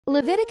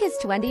Leviticus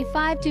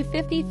 25 to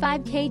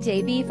 55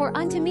 KJV. For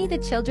unto me the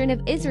children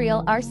of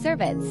Israel are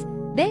servants.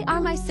 They are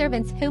my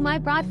servants whom I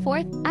brought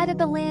forth out of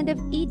the land of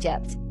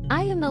Egypt.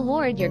 I am the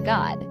Lord your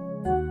God.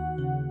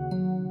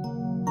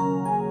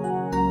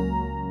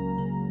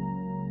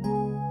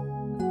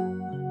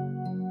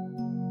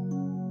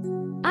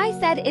 I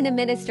said in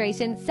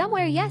administration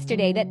somewhere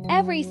yesterday that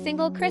every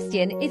single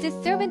Christian is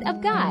a servant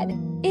of God.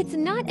 It's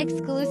not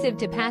exclusive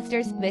to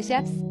pastors,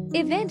 bishops,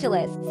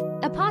 evangelists,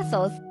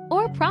 apostles,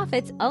 or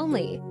prophets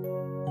only.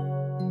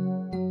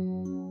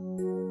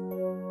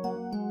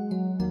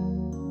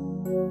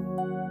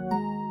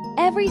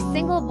 Every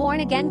single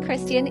born-again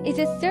Christian is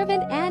a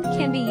servant and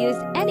can be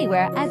used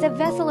anywhere as a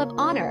vessel of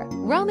honor.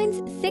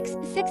 Romans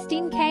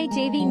 6:16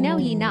 KJV. Know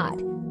ye not,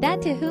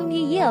 that to whom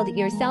ye yield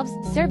yourselves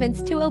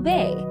servants to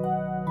obey,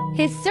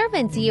 his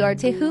servants ye are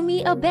to whom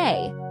ye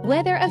obey,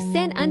 whether of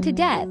sin unto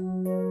death,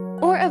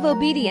 or of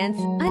obedience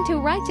unto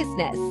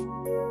righteousness.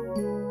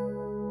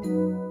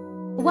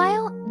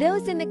 While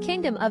those in the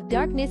kingdom of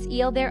darkness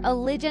yield their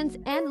allegiance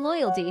and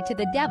loyalty to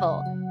the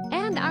devil,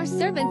 and are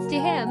servants to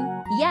him,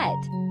 yet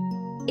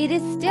it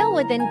is still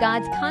within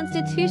God's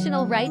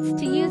constitutional rights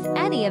to use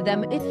any of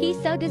them if he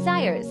so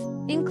desires,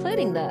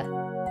 including the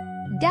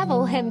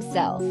devil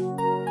himself.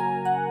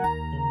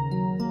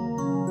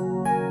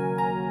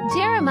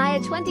 Jeremiah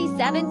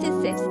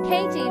 27:6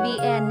 KJV.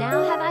 And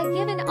now have I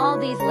given all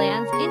these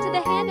lands into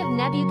the hand of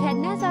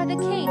Nebuchadnezzar the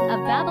king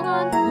of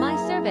Babylon, my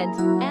servant,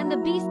 and the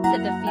beasts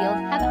of the field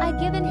have I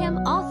given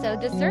him also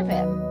to serve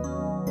him.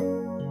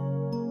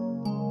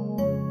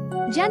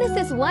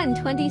 Genesis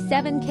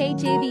 1:27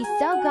 KJV.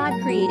 So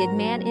God created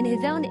man in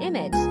his own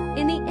image.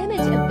 In the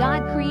image of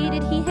God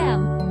created he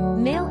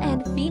him. Male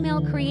and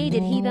female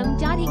created he them.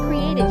 He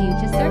created you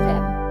to serve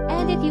him.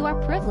 And if you are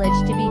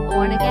privileged to be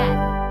born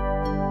again,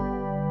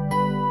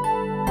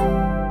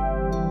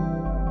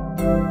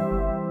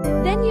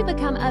 then you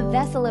become a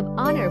vessel of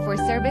honor for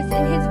service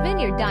in his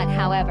vineyard.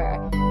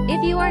 However,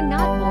 if you are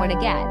not born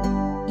again,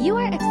 you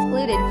are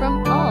excluded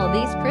from all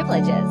these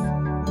privileges.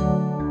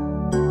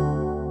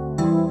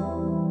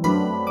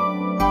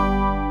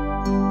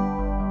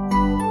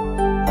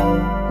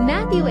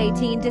 Matthew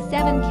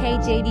 18:7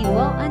 KJV.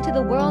 Woe unto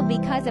the world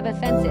because of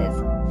offenses,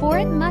 for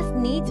it must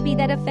needs be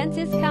that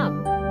offenses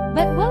come.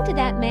 But woe to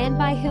that man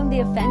by whom the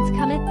offense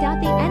cometh.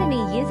 The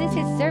enemy uses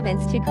his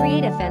servants to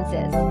create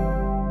offenses.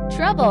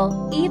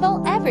 Trouble,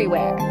 evil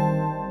everywhere.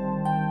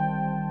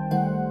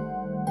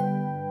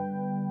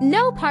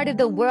 No part of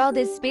the world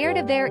is spared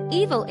of their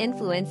evil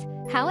influence.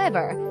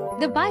 However,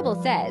 the Bible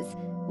says,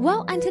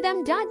 woe unto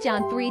them.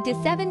 John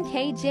 3:7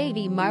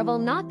 KJV. Marvel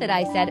not that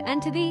I said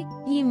unto thee,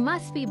 ye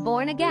must be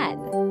born again.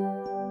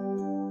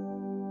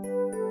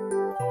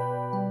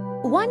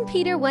 1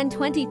 Peter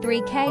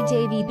 1:23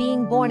 KJV.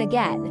 Being born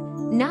again,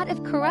 not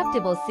of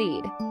corruptible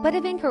seed, but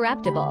of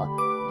incorruptible,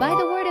 by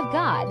the word of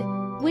God,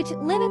 which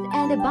liveth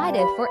and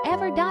abideth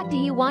forever. Do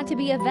you want to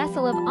be a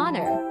vessel of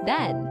honor?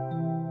 Then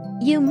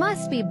you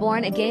must be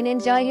born again.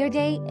 Enjoy your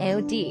day,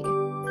 OD.